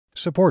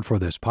Support for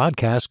this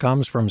podcast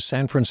comes from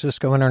San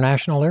Francisco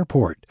International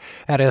Airport.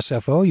 At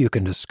SFO, you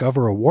can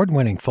discover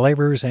award-winning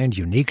flavors and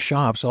unique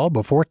shops all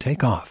before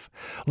takeoff.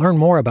 Learn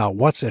more about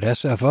what's at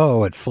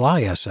SFO at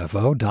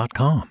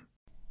flysfo.com.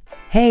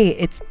 Hey,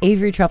 it's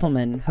Avery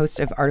Trufelman,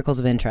 host of Articles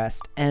of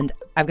Interest, and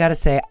I've got to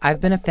say,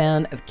 I've been a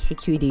fan of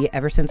KQED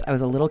ever since I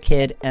was a little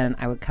kid, and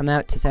I would come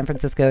out to San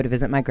Francisco to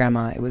visit my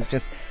grandma. It was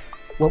just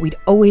what we'd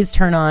always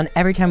turn on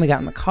every time we got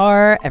in the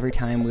car, every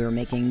time we were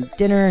making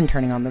dinner and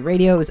turning on the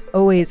radio. It was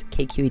always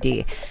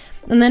KQED.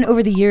 And then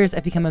over the years,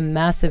 I've become a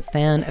massive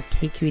fan of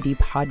KQED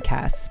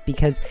podcasts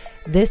because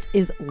this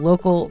is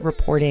local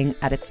reporting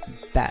at its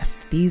best.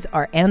 These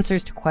are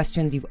answers to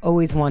questions you've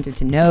always wanted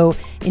to know,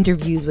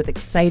 interviews with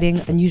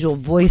exciting, unusual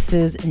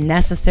voices,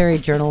 necessary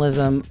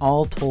journalism,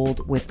 all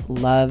told with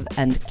love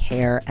and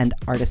care and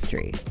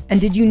artistry. And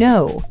did you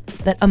know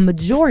that a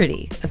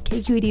majority of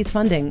KQED's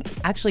funding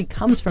actually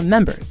comes from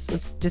members?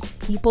 It's just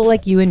people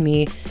like you and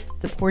me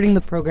supporting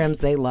the programs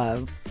they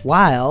love,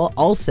 while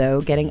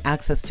also getting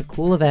access to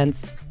cool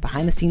events,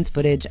 behind-the-scenes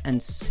footage, and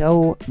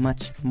so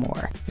much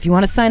more. If you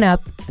want to sign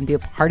up and be a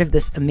part of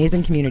this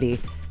amazing community,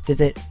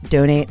 visit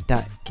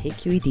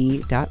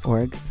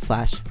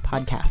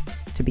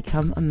donate.kqed.org/podcasts to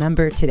become a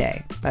member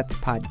today. That's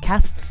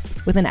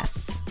podcasts with an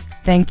S.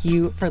 Thank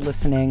you for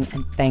listening,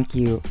 and thank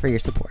you for your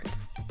support.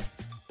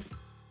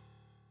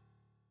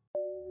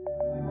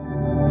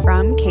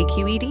 From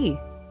KQED.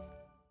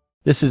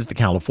 This is the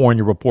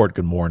California Report.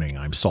 Good morning.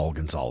 I'm Saul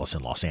Gonzalez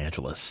in Los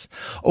Angeles.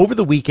 Over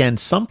the weekend,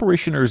 some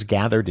parishioners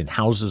gathered in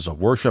houses of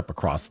worship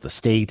across the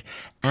state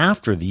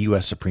after the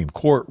U.S. Supreme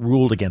Court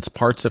ruled against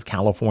parts of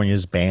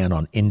California's ban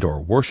on indoor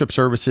worship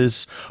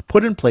services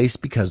put in place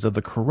because of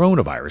the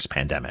coronavirus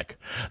pandemic.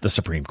 The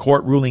Supreme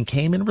Court ruling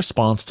came in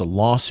response to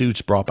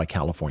lawsuits brought by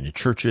California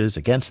churches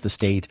against the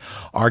state,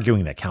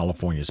 arguing that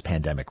California's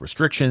pandemic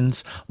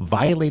restrictions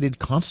violated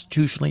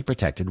constitutionally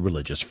protected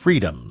religious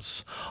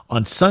freedoms.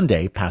 On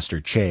Sunday, Pastor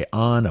Che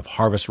An of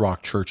Harvest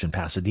Rock Church in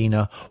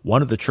Pasadena,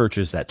 one of the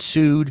churches that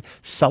sued,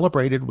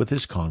 celebrated with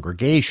his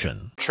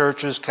congregation.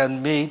 Churches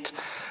can meet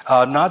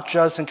not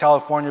just in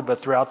California, but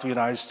throughout the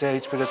United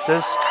States, because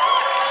this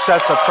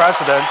sets a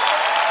precedence.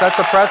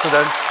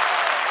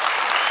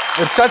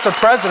 It sets a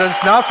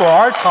precedence not for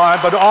our time,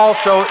 but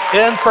also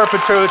in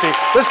perpetuity.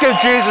 Let's give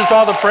Jesus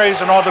all the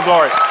praise and all the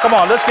glory. Come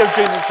on, let's give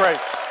Jesus praise.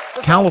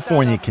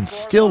 California can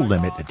still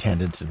limit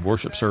attendance in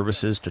worship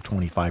services to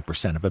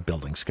 25% of a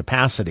building's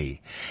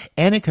capacity,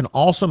 and it can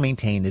also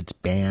maintain its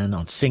ban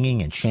on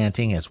singing and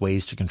chanting as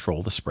ways to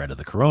control the spread of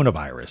the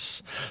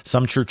coronavirus.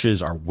 Some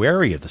churches are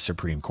wary of the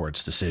Supreme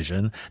Court's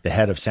decision. The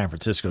head of San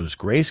Francisco's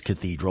Grace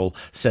Cathedral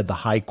said the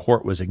High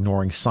Court was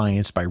ignoring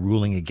science by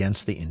ruling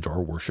against the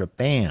indoor worship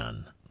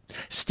ban.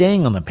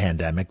 Staying on the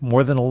pandemic,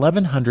 more than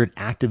 1,100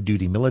 active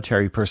duty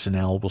military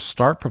personnel will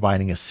start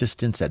providing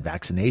assistance at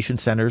vaccination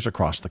centers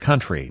across the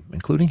country,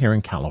 including here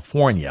in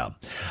California.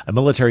 A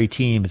military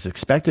team is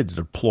expected to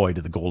deploy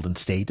to the Golden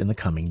State in the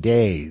coming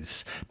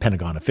days.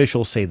 Pentagon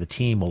officials say the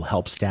team will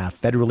help staff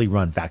federally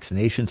run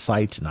vaccination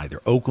sites in either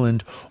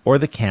Oakland or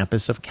the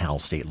campus of Cal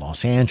State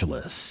Los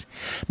Angeles.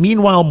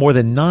 Meanwhile, more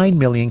than 9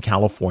 million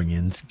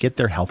Californians get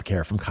their health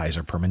care from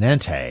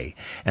Kaiser-Permanente,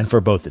 and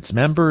for both its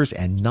members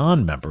and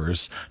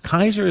non-members,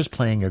 Kaiser is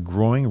playing a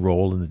growing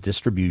role in the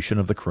distribution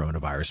of the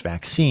coronavirus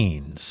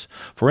vaccines.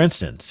 For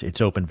instance, it's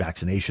opened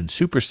Vaccination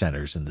Super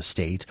Centers in the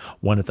state,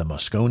 one at the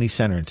Moscone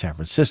Center in San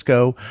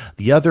Francisco,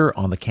 the other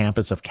on the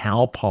campus of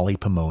Cal Poly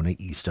Pomona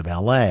east of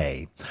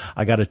L.A.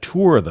 I got a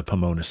tour of the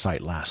Pomona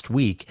site last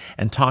week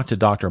and talked to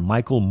Dr.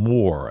 Michael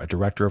Moore, a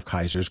director of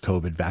Kaiser's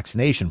COVID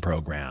vaccination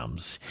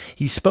programs.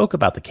 He spoke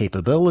about the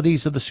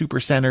capabilities of the super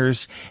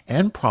centers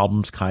and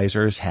problems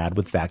Kaiser has had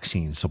with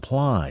vaccine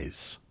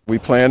supplies. We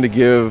plan to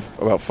give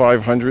about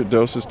 500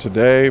 doses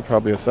today,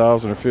 probably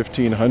 1,000 or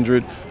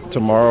 1,500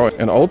 tomorrow,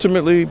 and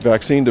ultimately,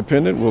 vaccine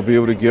dependent, we'll be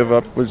able to give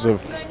upwards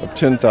of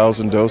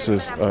 10,000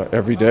 doses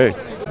every day.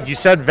 You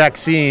said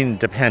vaccine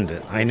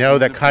dependent. I know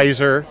that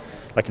Kaiser,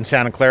 like in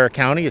Santa Clara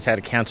County, has had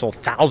to cancel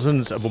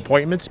thousands of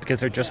appointments because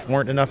there just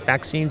weren't enough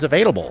vaccines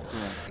available.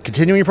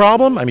 Continuing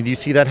problem? I mean, do you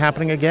see that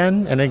happening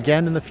again and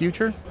again in the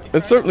future?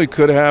 It certainly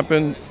could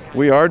happen.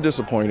 We are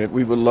disappointed.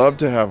 We would love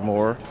to have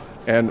more.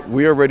 And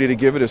we are ready to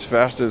give it as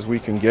fast as we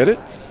can get it.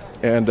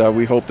 And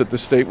we hope that the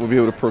state will be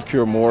able to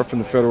procure more from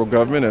the federal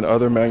government and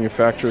other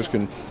manufacturers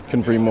can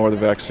bring more of the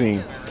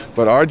vaccine.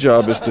 But our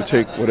job is to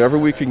take whatever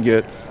we can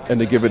get and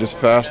to give it as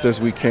fast as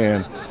we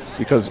can.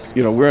 Because,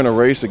 we're in a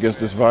race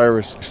against this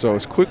virus. So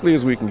as quickly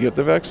as we can get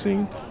the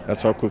vaccine,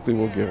 that's how quickly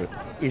we'll give it.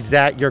 Is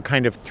that your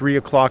kind of 3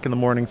 o'clock in the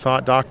morning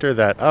thought, doctor,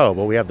 that,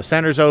 we have the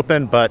centers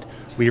open, but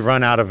we've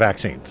run out of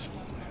vaccines?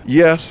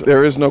 Yes,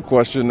 there is no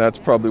question. That's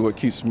probably what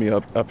keeps me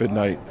up at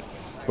night.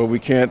 But we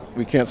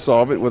can't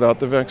solve it without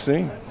the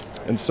vaccine.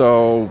 And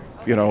so,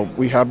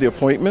 we have the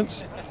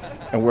appointments,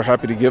 and we're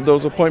happy to give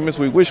those appointments.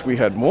 We wish we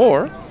had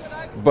more,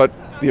 but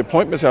the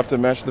appointments have to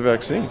match the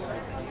vaccine.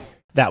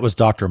 That was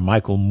Dr.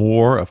 Michael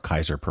Moore of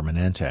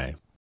Kaiser-Permanente.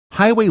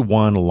 Highway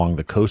 1 along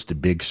the coast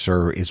of Big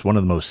Sur is one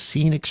of the most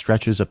scenic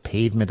stretches of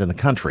pavement in the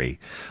country,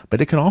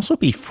 but it can also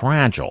be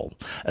fragile.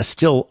 A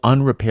still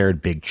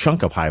unrepaired big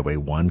chunk of Highway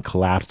 1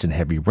 collapsed in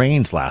heavy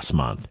rains last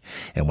month,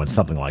 and when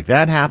something like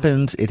that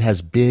happens, it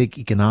has big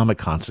economic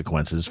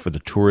consequences for the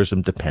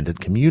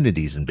tourism-dependent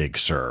communities in Big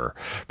Sur.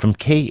 From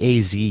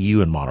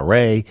KAZU in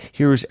Monterey,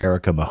 here's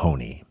Erika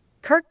Mahoney.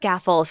 Kirk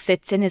Gaffel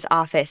sits in his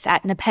office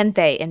at Nepenthe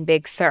in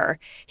Big Sur.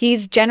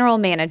 He's general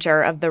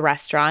manager of the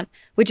restaurant,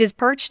 which is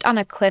perched on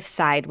a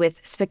cliffside with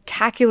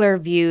spectacular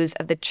views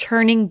of the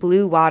churning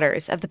blue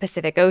waters of the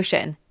Pacific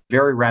Ocean.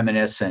 Very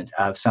reminiscent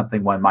of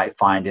something one might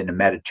find in a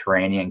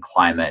Mediterranean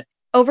climate.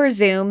 Over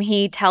Zoom,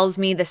 he tells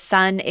me the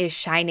sun is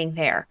shining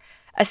there,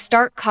 a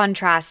stark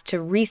contrast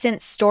to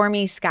recent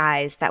stormy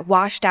skies that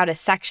washed out a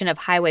section of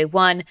Highway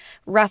 1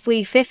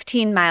 roughly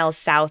 15 miles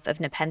south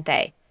of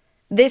Nepenthe.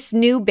 This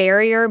new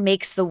barrier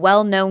makes the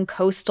well-known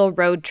coastal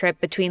road trip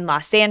between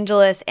Los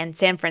Angeles and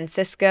San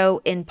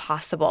Francisco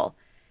impossible.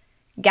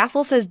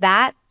 Gaffel says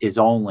that is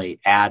only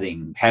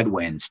adding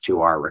headwinds to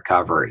our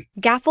recovery.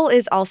 Gaffel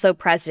is also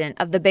president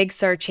of the Big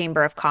Sur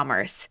Chamber of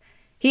Commerce.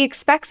 He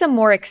expects a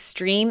more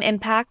extreme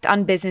impact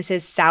on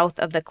businesses south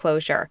of the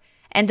closure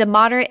and a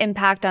moderate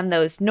impact on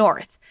those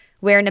north,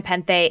 where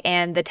Nepenthe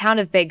and the town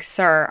of Big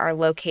Sur are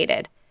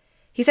located.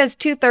 He says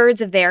 2/3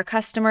 of their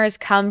customers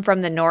come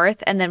from the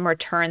north and then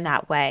return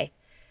that way.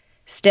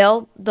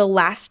 Still, the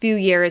last few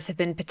years have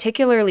been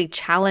particularly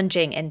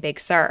challenging in Big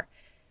Sur.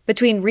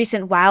 Between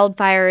recent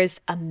wildfires,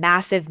 a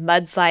massive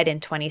mudslide in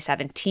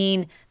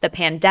 2017, the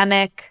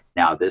pandemic.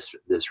 Now, this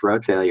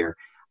road failure,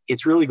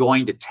 it's really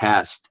going to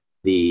test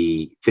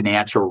the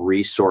financial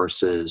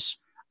resources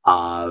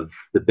of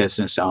the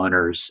business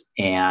owners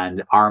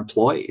and our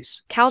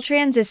employees.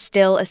 Caltrans is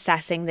still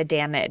assessing the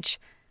damage.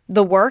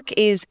 The work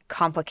is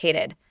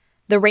complicated.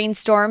 The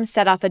rainstorm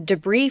set off a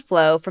debris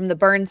flow from the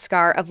burn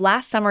scar of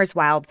last summer's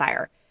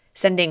wildfire,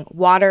 sending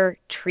water,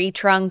 tree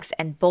trunks,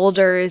 and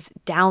boulders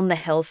down the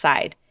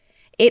hillside.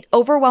 It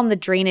overwhelmed the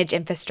drainage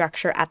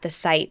infrastructure at the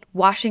site,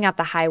 washing out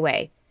the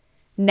highway.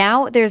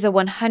 Now there's a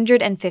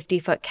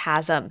 150-foot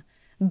chasm.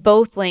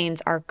 Both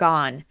lanes are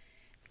gone.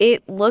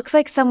 It looks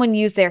like someone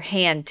used their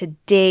hand to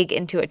dig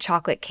into a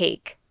chocolate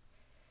cake.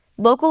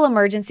 Local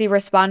emergency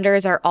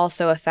responders are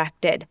also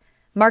affected.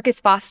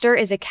 Marcus Foster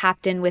is a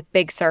captain with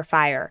Big Sur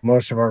Fire.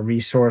 Most of our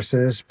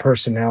resources,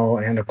 personnel,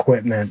 and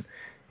equipment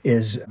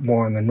is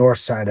more on the north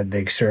side of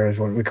Big Sur, is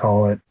what we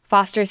call it.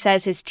 Foster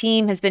says his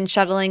team has been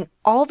shuttling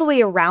all the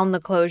way around the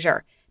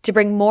closure to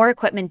bring more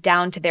equipment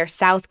down to their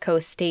South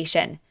Coast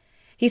station.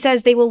 He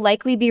says they will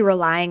likely be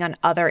relying on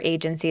other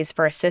agencies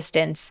for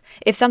assistance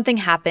if something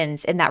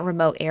happens in that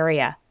remote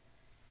area.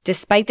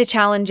 Despite the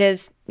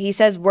challenges, he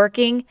says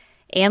working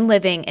and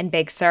living in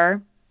Big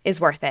Sur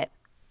is worth it.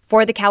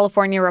 For the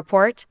California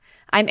Report,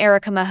 I'm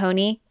Erika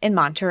Mahoney in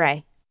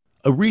Monterey.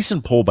 A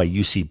recent poll by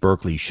UC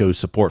Berkeley shows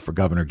support for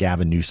Governor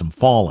Gavin Newsom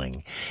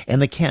falling, and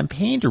the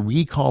campaign to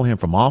recall him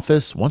from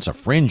office, once a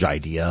fringe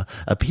idea,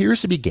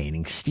 appears to be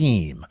gaining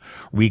steam.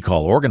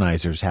 Recall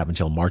organizers have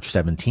until March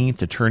 17th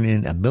to turn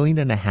in 1.5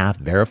 million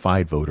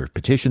verified voter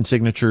petition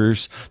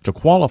signatures to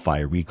qualify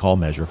a recall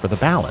measure for the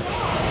ballot.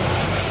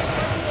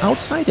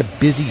 Outside a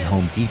busy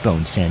Home Depot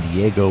in San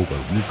Diego,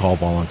 where recall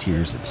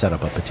volunteers had set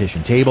up a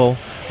petition table,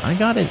 I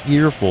got an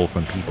earful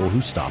from people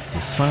who stopped to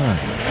sign.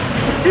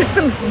 The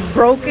system's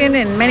broken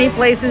in many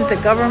places. The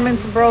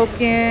government's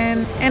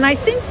broken. And I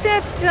think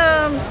that,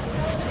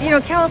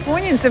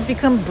 Californians have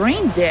become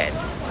brain dead.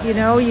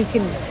 You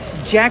can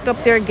jack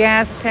up their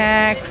gas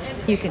tax.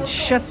 You can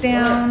shut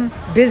down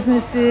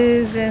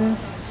businesses. And,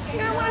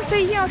 I want to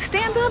say,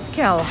 stand up,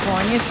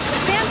 California.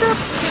 Stand up,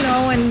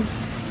 and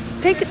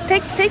take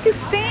a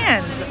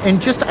stand.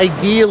 And just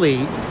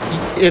ideally,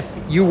 if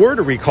you were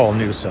to recall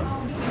Newsom,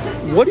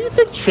 what do you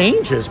think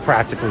changes,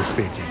 practically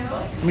speaking?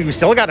 I mean, we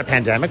still got a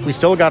pandemic. We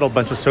still got a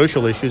bunch of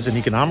social issues and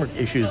economic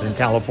issues in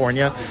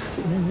California.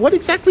 What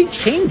exactly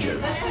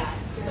changes?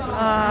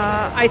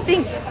 I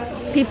think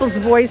people's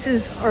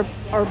voices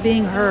are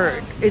being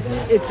heard.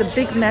 It's a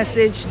big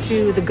message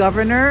to the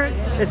governor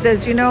that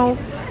says,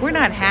 we're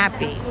not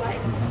happy.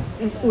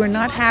 We're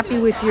not happy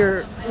with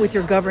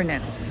your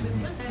governance.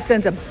 It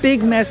sends a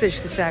big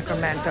message to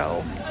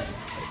Sacramento.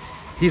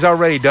 He's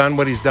already done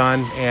what he's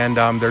done, and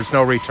there's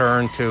no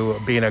return to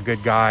being a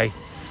good guy.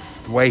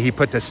 The way he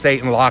put the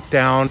state in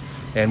lockdown,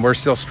 and we're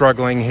still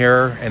struggling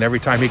here, and every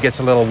time he gets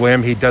a little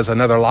whim, he does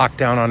another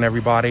lockdown on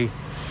everybody.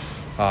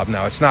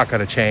 No, it's not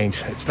going to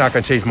change. It's not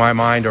going to change my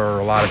mind or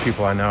a lot of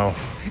people I know.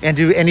 And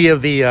do any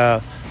of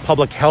the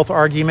public health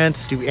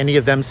arguments, do any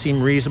of them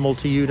seem reasonable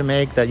to you to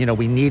make, that,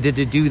 we needed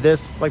to do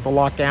this, like the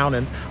lockdown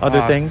and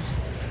other things?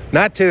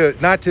 Not to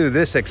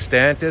this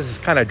extent. This is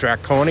kind of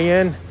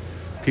draconian.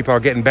 People are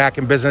getting back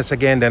in business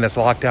again, then it's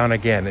lockdown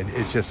again.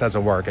 It just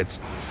doesn't work.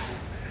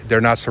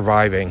 They're not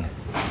surviving.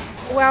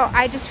 Well,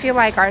 I just feel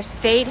like our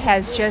state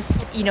has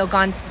just,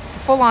 gone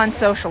full-on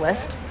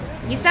socialist.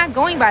 He's not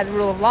going by the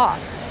rule of law.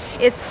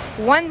 It's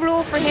one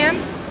rule for him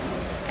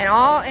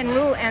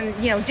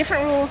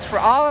different rules for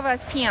all of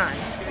us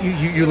peons.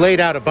 You laid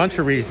out a bunch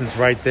of reasons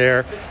right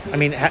there. I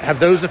mean, have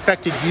those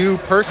affected you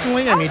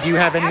personally? I mean, do you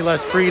have any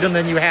less freedom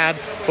than you had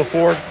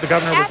before the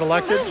governor was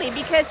elected?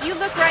 Absolutely, because you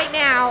look right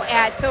now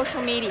at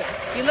social media.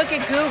 You look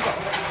at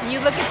Google, you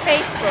look at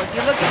Facebook,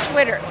 you look at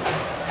Twitter,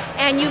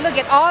 and you look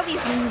at all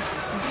these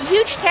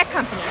huge tech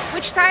companies.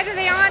 Which side are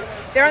they on?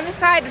 They're on the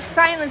side of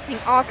silencing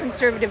all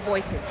conservative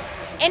voices.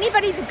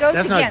 Anybody that goes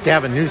That's against... not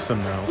Gavin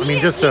Newsom, though.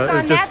 He's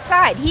on that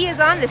side. He is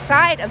on the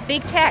side of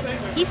big tech.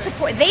 They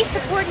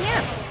support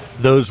him.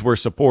 Those were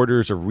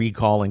supporters of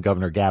recalling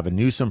Governor Gavin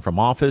Newsom from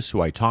office,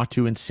 who I talked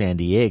to in San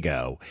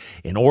Diego.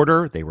 In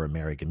order, they were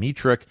Mary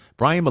Gamitrick,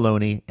 Brian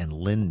Maloney, and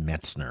Lynn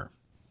Metzner.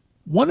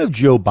 One of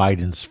Joe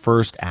Biden's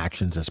first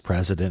actions as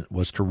president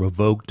was to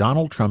revoke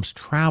Donald Trump's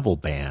travel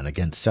ban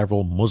against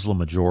several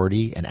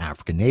Muslim-majority and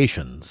African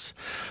nations.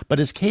 But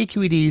as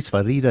KQED's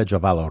Farida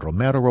Jhabvala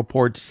Romero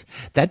reports,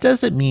 that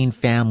doesn't mean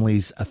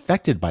families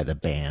affected by the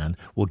ban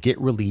will get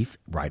relief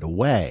right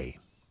away.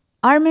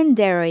 Armin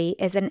Deroy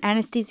is an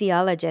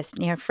anesthesiologist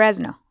near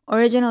Fresno,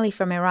 originally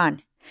from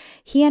Iran.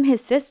 He and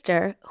his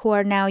sister, who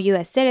are now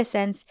U.S.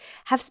 citizens,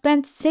 have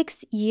spent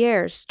 6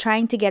 years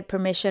trying to get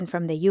permission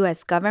from the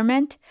U.S.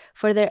 government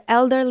for their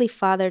elderly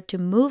father to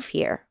move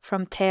here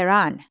from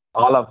Tehran.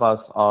 All of us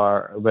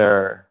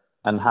were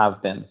and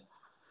have been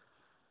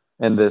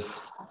in this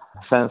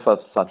sense of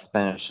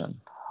suspension.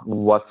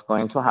 What's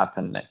going to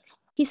happen next?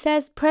 He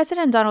says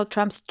President Donald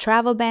Trump's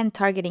travel ban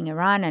targeting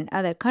Iran and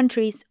other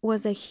countries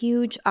was a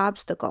huge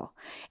obstacle.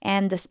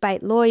 And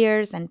despite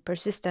lawyers and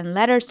persistent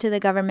letters to the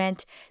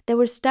government, they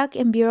were stuck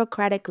in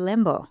bureaucratic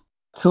limbo.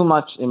 Too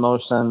much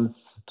emotions,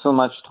 too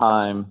much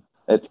time.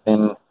 It's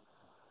been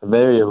a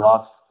very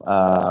rough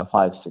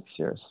 5-6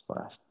 years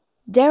for us.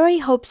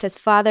 Deroy hopes his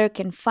father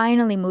can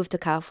finally move to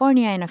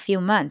California in a few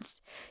months.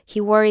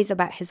 He worries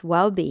about his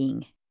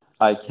well-being.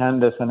 I can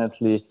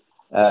definitely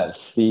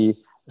see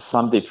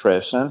some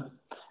depression,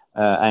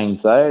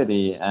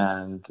 anxiety,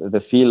 and the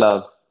feel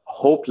of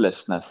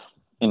hopelessness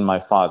in my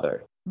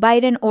father.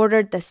 Biden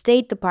ordered the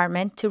State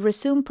Department to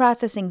resume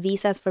processing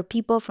visas for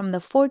people from the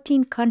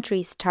 14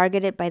 countries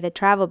targeted by the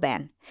travel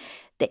ban.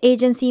 The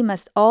agency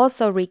must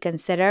also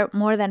reconsider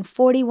more than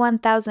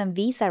 41,000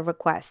 visa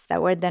requests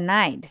that were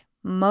denied,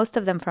 most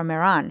of them from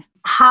Iran.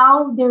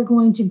 How they're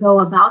going to go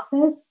about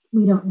this,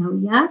 we don't know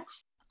yet.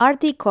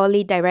 Arti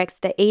Kohli directs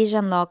the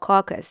Asian Law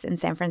Caucus in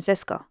San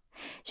Francisco.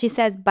 She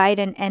says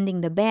Biden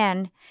ending the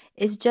ban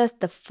is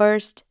just the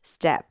first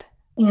step.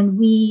 And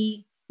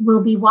we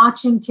will be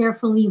watching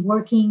carefully,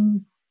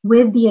 working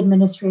with the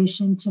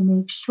administration to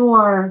make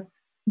sure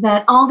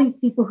that all these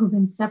people who've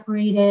been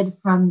separated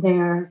from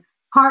their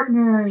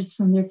partners,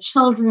 from their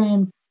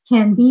children,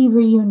 can be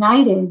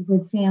reunited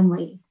with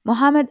family.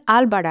 Mohammed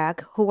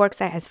Al-Barak, who works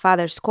at his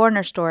father's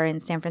corner store in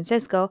San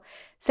Francisco,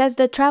 says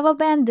the travel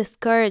ban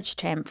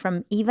discouraged him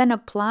from even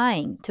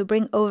applying to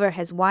bring over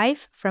his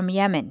wife from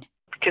Yemen.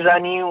 Because I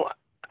knew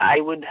I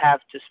would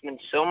have to spend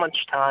so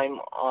much time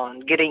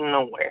on getting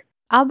nowhere.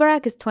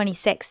 Al-Barak is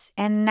 26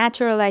 and a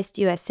naturalized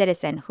U.S.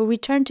 citizen who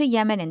returned to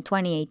Yemen in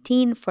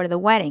 2018 for the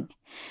wedding.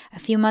 A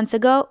few months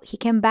ago, he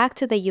came back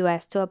to the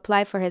U.S. to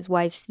apply for his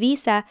wife's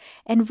visa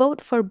and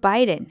vote for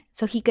Biden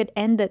so he could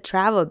end the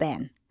travel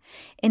ban.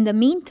 In the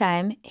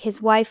meantime,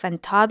 his wife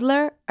and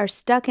toddler are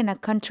stuck in a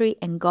country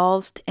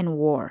engulfed in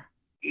war.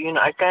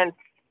 I can't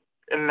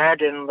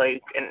imagine,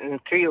 in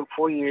 3 or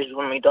 4 years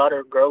when my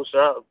daughter grows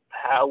up,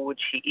 how would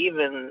she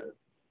even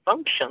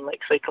function,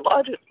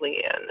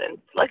 psychologically and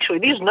intellectually?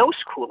 There's no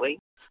schooling.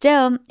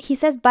 Still, he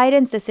says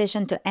Biden's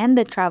decision to end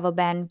the travel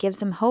ban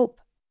gives him hope.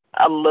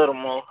 A little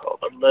more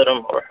hope,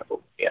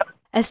 yeah.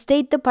 A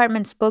State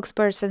Department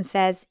spokesperson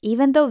says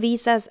even though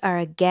visas are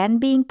again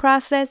being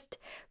processed,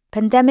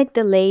 pandemic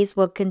delays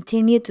will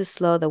continue to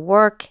slow the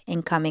work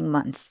in coming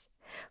months.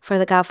 For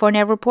the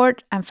California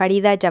Report, I'm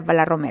Farida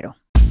Jhabvala Romero.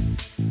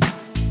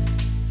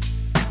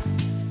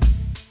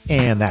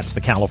 And that's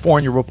the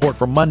California Report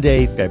for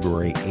Monday,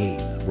 February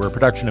 8th. We're a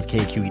production of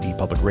KQED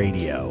Public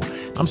Radio.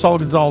 I'm Saul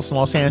Gonzalez in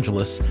Los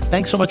Angeles.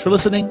 Thanks so much for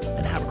listening,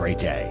 and have a great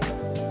day.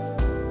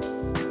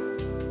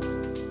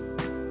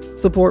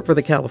 Support for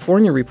the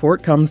California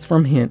Report comes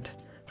from Hint.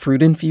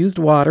 Fruit-infused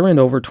water in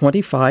over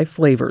 25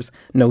 flavors.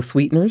 No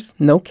sweeteners,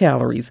 no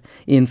calories.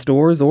 In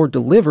stores or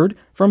delivered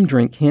from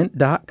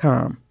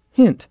drinkhint.com.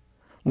 Hint.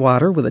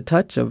 Water with a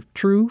touch of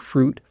true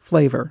fruit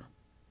flavor.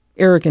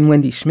 Eric and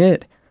Wendy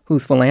Schmidt,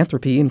 whose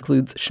philanthropy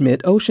includes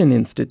Schmidt Ocean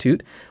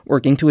Institute,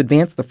 working to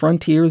advance the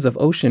frontiers of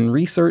ocean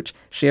research,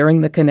 sharing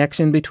the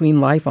connection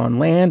between life on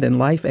land and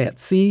life at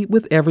sea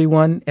with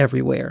everyone,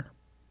 everywhere.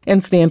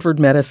 And Stanford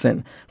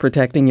Medicine,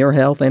 protecting your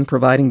health and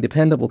providing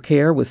dependable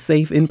care with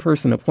safe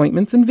in-person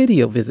appointments and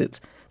video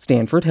visits.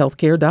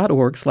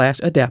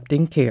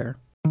 StanfordHealthcare.org/adaptingcare.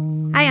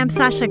 Hi, I'm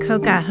Sasha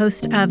Koka,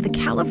 host of the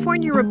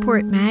California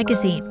Report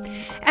magazine.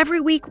 Every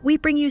week, we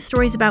bring you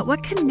stories about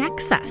what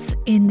connects us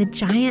in the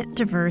giant,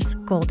 diverse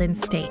Golden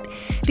State.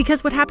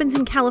 Because what happens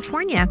in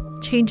California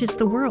changes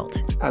the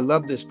world. I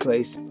love this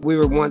place. We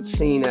were once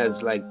seen as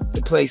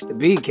the place to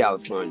be,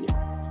 California.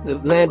 the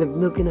land of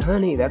milk and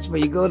honey. That's where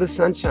you go to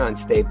Sunshine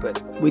State,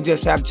 but we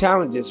just have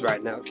challenges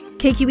right now.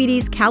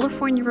 KQED's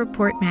California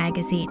Report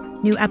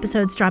magazine. New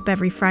episodes drop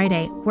every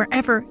Friday,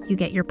 wherever you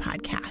get your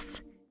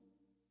podcasts.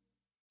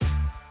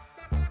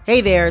 Hey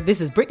there,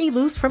 this is Brittany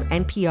Luce from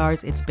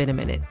NPR's It's Been a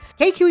Minute.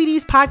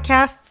 KQED's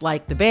podcasts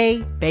like The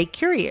Bay, Bay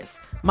Curious,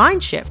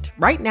 Mind Shift,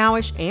 Right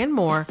Nowish, and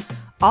more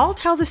all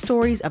tell the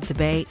stories of the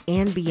Bay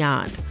and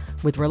beyond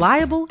with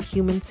reliable,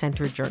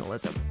 human-centered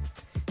journalism.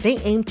 They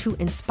aim to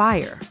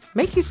inspire,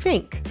 make you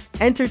think,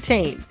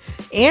 entertain,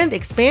 and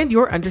expand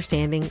your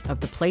understanding of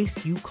the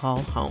place you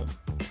call home.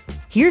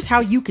 Here's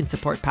how you can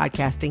support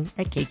podcasting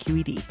at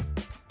KQED.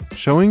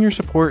 Showing your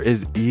support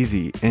is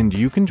easy, and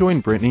you can join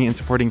Brittany in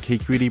supporting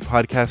KQED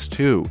Podcast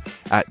too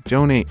at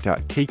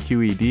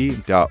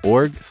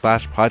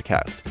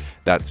donate.kqed.org/podcast.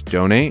 That's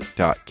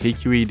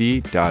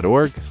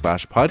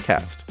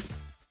donate.kqed.org/podcast.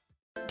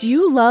 Do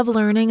you love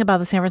learning about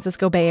the San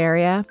Francisco Bay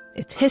Area,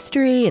 its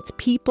history, its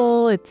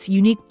people, its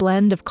unique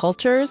blend of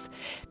cultures?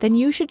 Then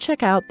you should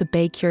check out the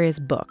Bay Curious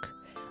book.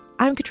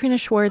 I'm Katrina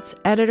Schwartz,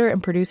 editor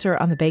and producer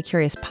on the Bay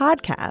Curious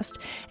podcast,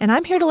 and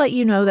I'm here to let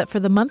you know that for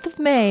the month of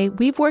May,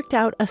 we've worked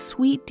out a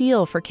sweet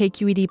deal for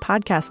KQED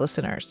podcast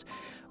listeners.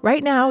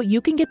 Right now, you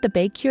can get the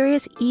Bay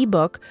Curious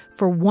ebook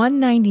for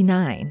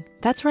 $1.99.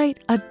 That's right,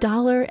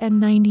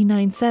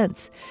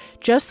 $1.99.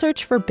 Just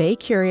search for Bay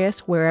Curious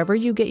wherever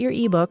you get your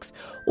ebooks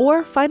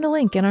or find a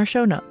link in our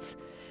show notes.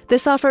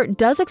 This offer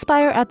does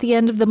expire at the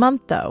end of the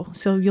month, though,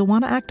 so you'll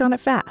want to act on it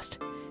fast.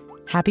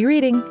 Happy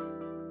reading!